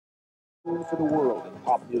For the world in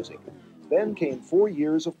pop music. Then came 4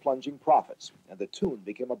 years of plunging profits, and the tune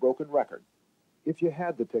became a broken record. If you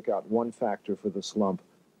had to pick out one factor for the slump,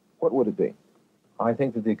 what would it be? I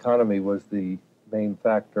think that the economy was the main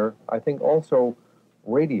factor. I think also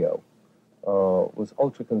radio was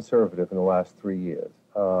ultra-conservative in the last 3 years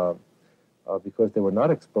because they were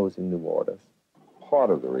not exposing new artists.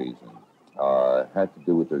 Part of the reason had to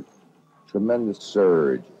do with the tremendous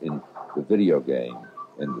surge in the video game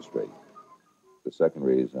industry. The second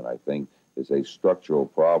reason, I think, is a structural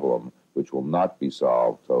problem which will not be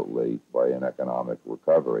solved totally by an economic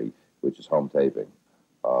recovery, which is home taping.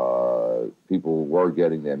 People were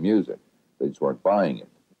getting their music, they just weren't buying it.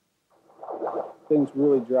 Things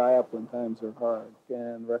really dry up when times are hard,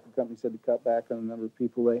 and record companies had to cut back on the number of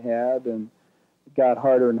people they had, and it got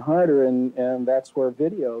harder and harder, and that's where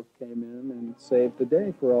video came in and saved the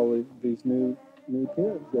day for all of these new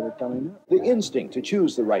kids that are coming up. The instinct to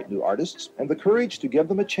choose the right new artists and the courage to give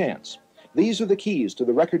them a chance. These are the keys to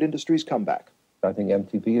the record industry's comeback. I think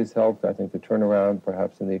MTV has helped. I think the turnaround,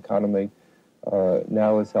 perhaps, in the economy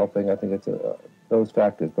now is helping. I think it's those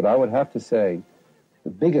factors. But I would have to say the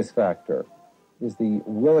biggest factor is the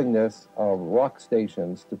willingness of rock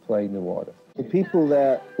stations to play new artists. The people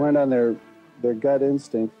that went on their gut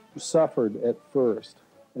instinct suffered at first.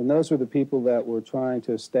 And those were the people that were trying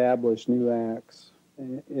to establish new acts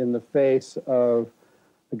in the face of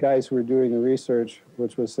the guys who were doing the research,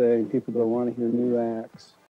 which was saying people don't want to hear new acts.